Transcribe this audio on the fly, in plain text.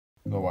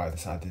know why I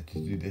decided to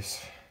do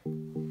this.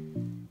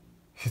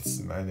 It's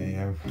 9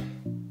 AM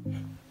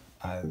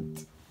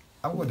and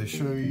I want to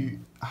show you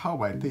how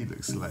my day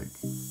looks like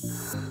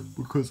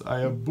because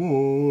I am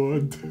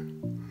bored.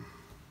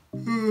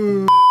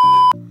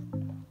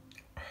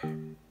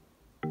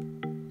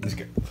 Let's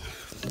go.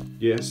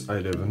 Yes, I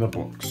live in a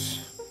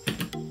box.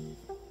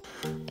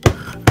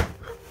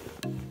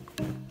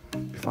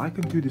 If I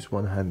can do this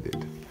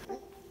one-handed.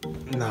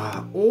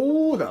 Nah,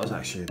 oh, that was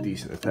actually a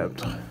decent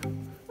attempt.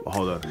 But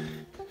hold on.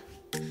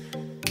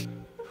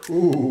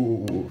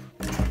 Ooh.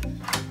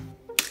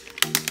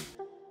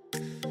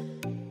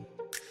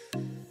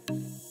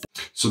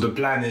 So the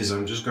plan is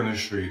I'm just gonna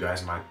show you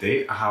guys my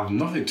day. I have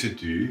nothing to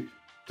do.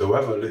 The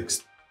weather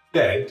looks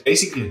dead.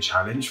 Basically a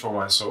challenge for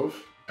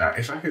myself that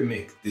if I can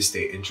make this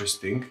day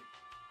interesting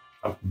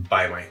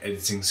by my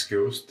editing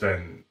skills,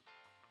 then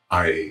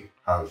I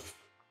have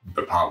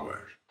the power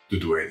to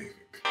do anything.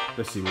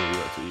 Let's see what we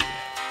got to eat.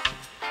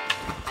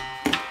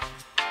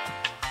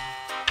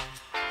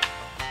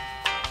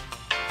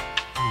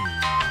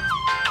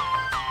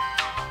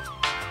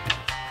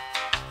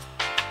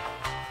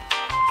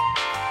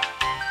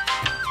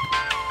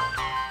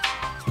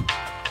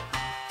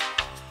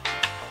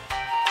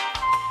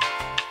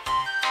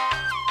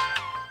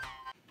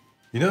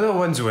 You know the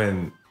ones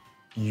when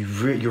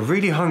you're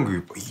really hungry,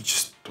 but you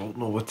just don't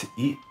know what to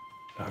eat?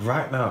 Like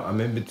right now,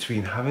 I'm in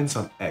between having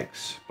some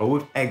eggs. But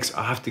with eggs,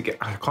 I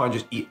can't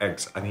just eat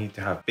eggs. I need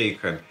to have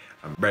bacon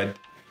and bread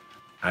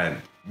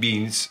and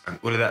beans and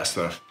all of that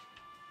stuff.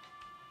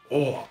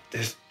 Or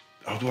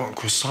I want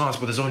croissants,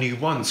 but there's only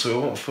one, so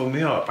it won't fill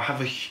me up. I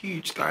have a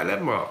huge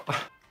dilemma.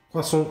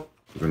 Croissant.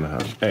 We're gonna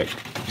have egg,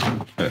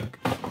 egg,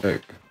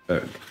 egg,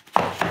 egg,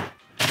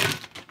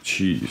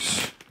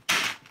 cheese,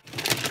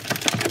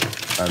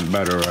 and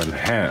butter and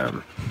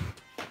ham.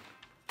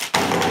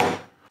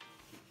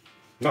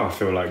 Now I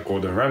feel like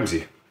Gordon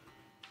Ramsay.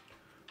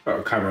 Got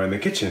a camera in the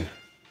kitchen.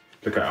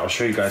 Look at it, I'll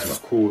show you guys my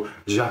cool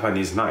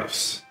Japanese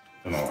knives.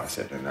 I don't know why I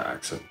said in that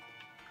accent.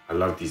 I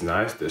love these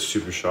knives, they're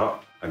super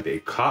sharp and they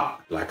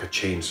cut like a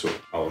chainsaw.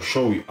 I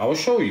will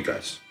show you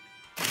guys.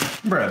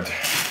 Bread,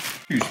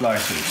 few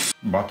slices,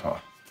 butter.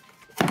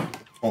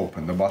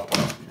 Open the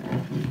butter.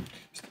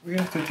 It's what you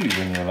have to do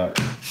when you're like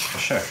a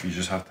chef. You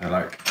just have to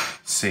like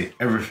say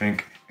everything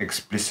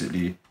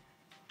explicitly.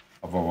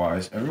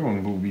 Otherwise,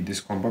 everyone will be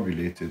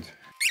discombobulated.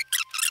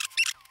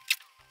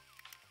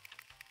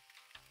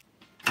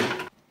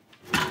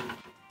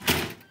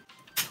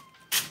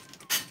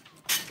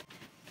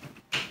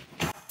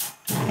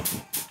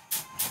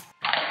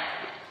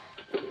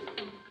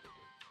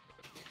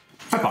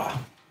 Pepper.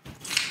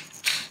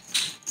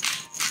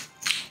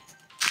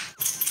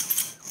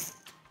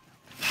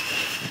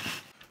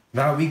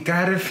 Now we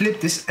gotta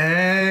flip this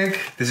egg.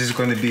 This is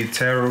gonna be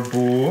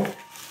terrible.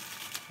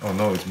 Oh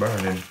no, it's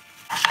burning.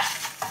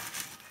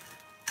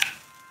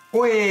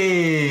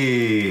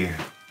 Oi!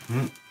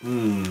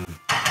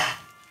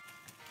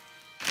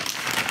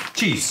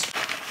 Cheese.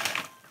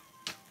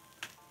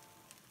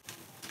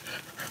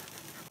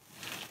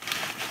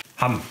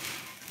 Ham.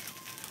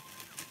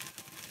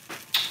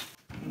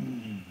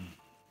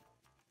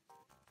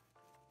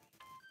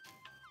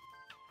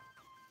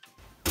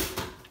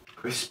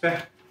 Crispy.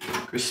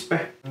 Crispy.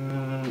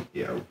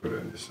 Yeah, I'll put it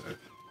on this side.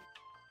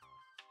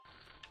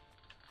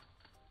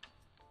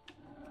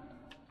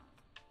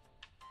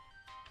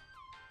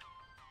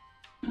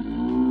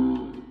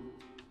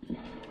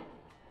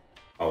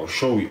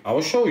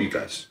 I'll show you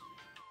guys.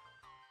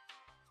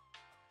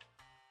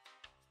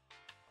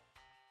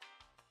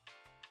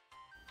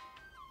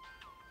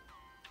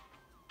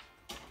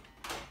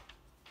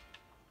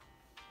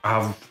 I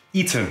have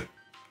eaten.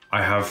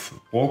 I have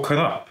woken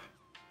up.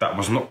 That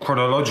was not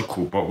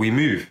chronological, but we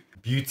move.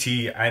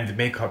 Beauty and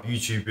makeup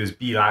YouTubers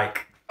be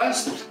like,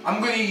 first, I'm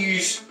gonna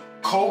use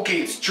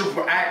Colgate's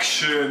Triple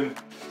Action.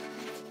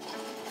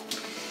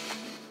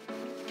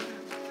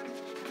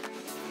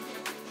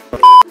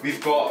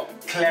 We've got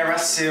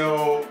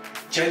Clearasil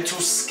Gentle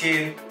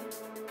Skin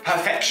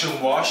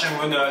Perfection Wash.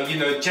 I'm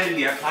gonna,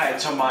 gently apply it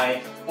to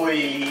my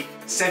oily,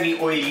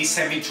 semi-oily,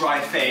 semi-dry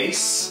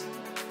face.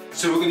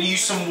 So we're gonna use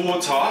some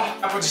water.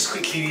 I will just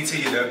quickly need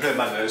to, blow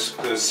my nose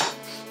because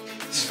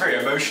it's a very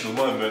emotional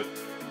moment.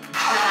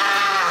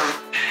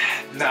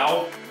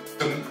 Now,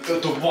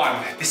 the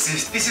one. This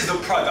is the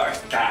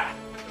product that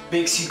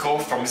makes you go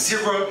from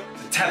 0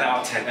 to 10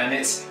 out of 10, and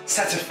it's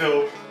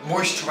Cetaphil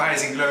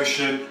Moisturizing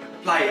Lotion.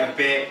 Apply it a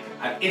bit,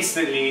 and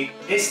instantly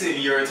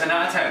you're a 10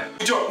 out of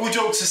 10. All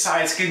jokes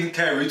aside,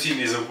 skincare routine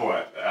is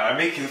important. I'm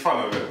making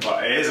fun of it,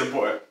 but it is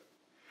important.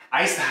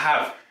 I used to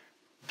have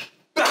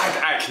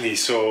bad acne,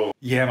 so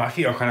yeah, my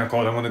feet are kind of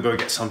cold. I'm gonna go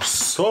get some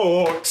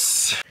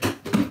socks.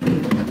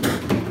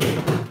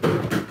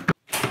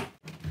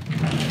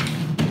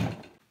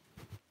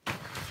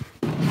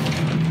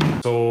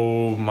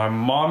 So my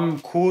mom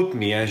called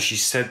me and she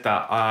said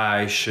that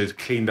I should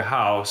clean the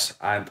house,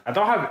 and I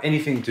don't have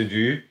anything to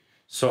do,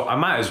 so I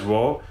might as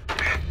well.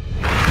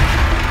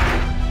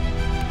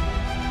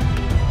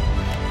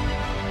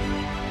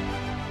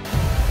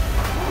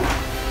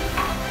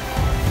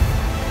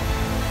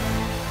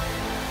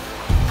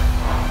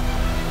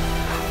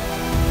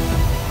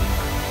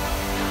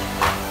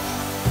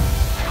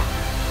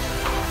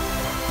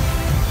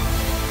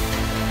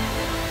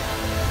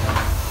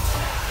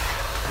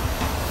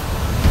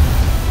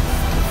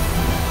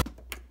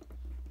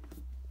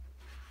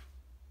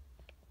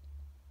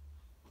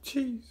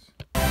 Cheese.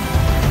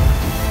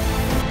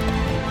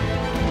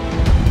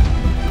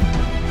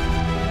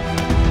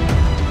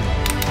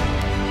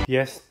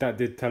 Yes, that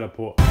did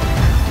teleport.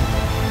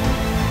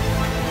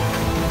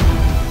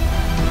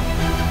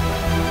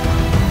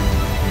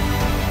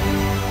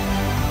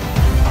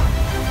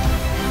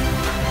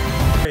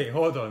 Wait,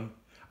 hold on.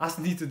 I just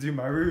need to do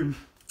my room.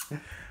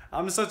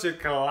 I'm such a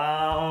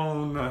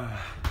clown.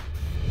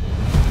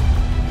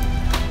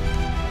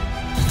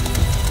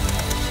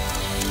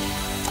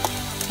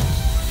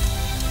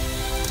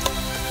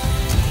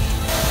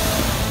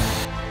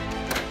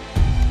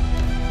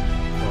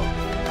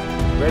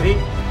 Ready?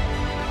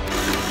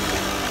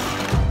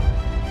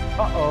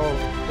 Uh-oh.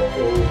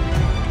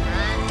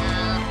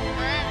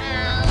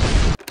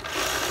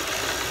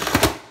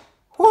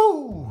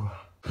 Woo!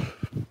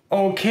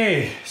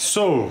 Okay,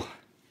 so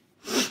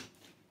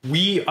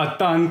we are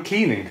done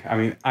cleaning. I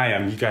mean, I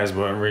am. You guys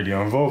weren't really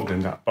involved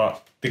in that,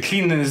 but the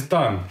cleaning is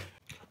done.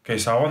 Okay,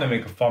 so I want to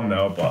make a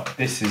thumbnail, but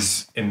this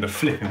is in the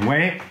flipping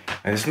way,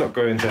 and it's not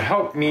going to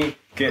help me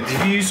get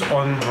views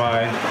on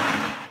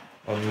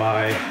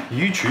my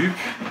YouTube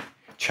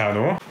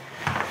channel.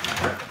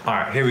 All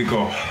right, here we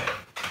go.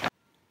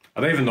 I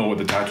don't even know what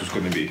the title's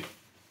going to be,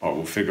 but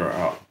we'll figure it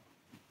out.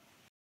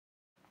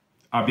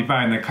 I'll be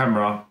buying a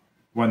camera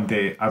one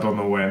day, I don't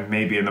know when,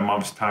 maybe in a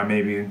month's time,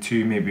 maybe in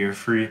 2, maybe in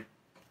 3,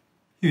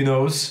 who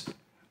knows?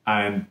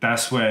 And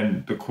that's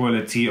when the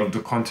quality of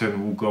the content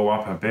will go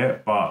up a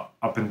bit, but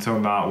up until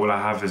now, all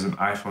I have is an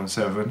iPhone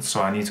 7,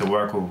 so I need to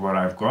work with what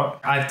I've got.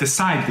 I've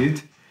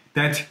decided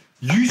that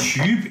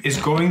YouTube is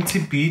going to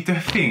be the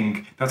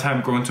thing that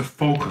I'm going to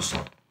focus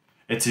on.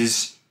 It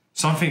is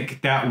something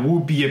that will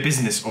be a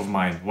business of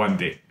mine one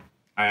day.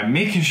 I am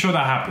making sure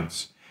that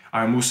happens.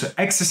 I'm also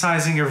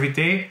exercising every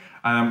day,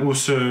 and I'm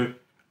also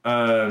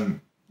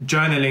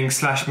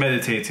journaling /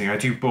 meditating. I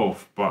do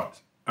both,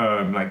 but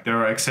like there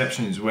are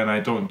exceptions when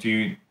I don't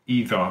do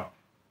either,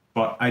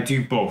 but I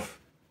do both.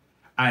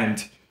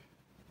 And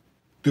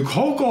the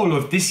whole goal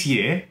of this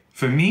year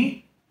for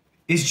me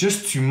is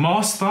just to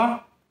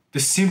master the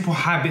simple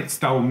habits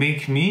that will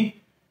make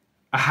me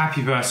a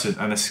happy person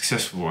and a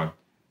successful one.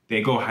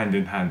 They go hand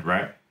in hand,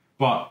 right?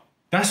 But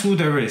that's all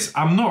there is.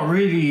 I'm not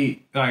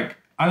really like,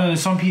 I don't know,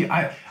 some people,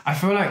 I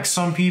feel like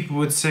some people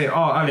would say,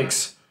 oh,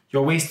 Alex,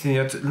 you're wasting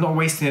your, not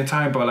wasting your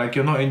time, but like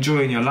you're not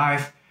enjoying your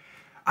life.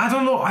 I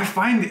don't know, I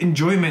find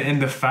enjoyment in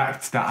the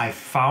fact that I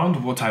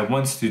found what I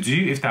want to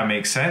do, if that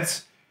makes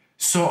sense.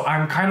 So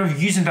I'm kind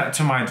of using that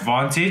to my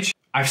advantage.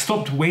 I've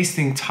stopped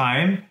wasting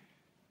time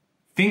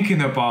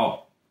thinking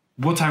about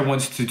what I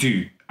want to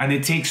do. And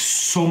it takes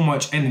so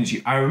much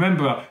energy. I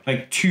remember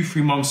like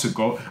 2-3 months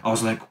ago, I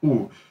was like,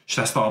 oh,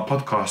 should I start a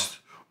podcast?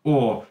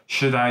 Or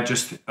should I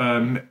just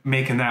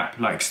make an app,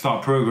 like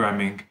start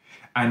programming?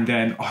 And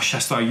then, oh, should I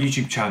start a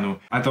YouTube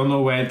channel? I don't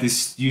know where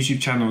this YouTube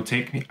channel will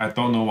take me. I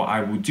don't know what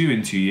I will do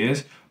in 2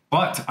 years,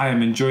 but I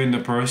am enjoying the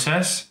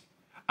process.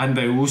 And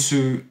I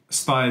also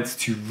started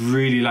to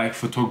really like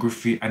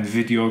photography and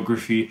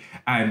videography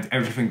and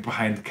everything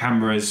behind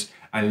cameras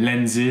and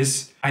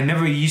lenses. I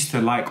never used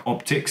to like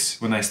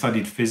optics when I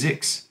studied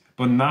physics,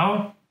 but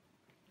now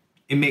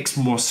it makes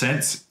more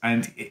sense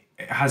and it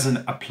has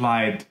an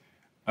applied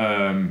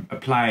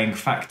applying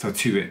factor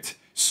to it.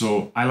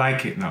 So I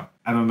like it now.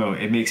 I don't know,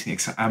 it makes me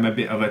excited. I'm a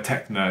bit of a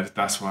tech nerd,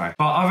 that's why.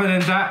 But other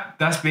than that,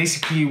 that's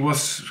basically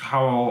that's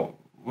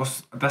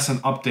an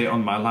update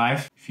on my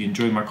life. If you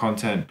enjoyed my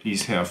content,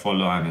 please hit a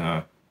follow and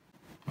a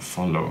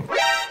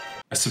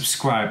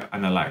subscribe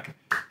and a like.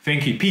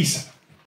 Thank you, peace.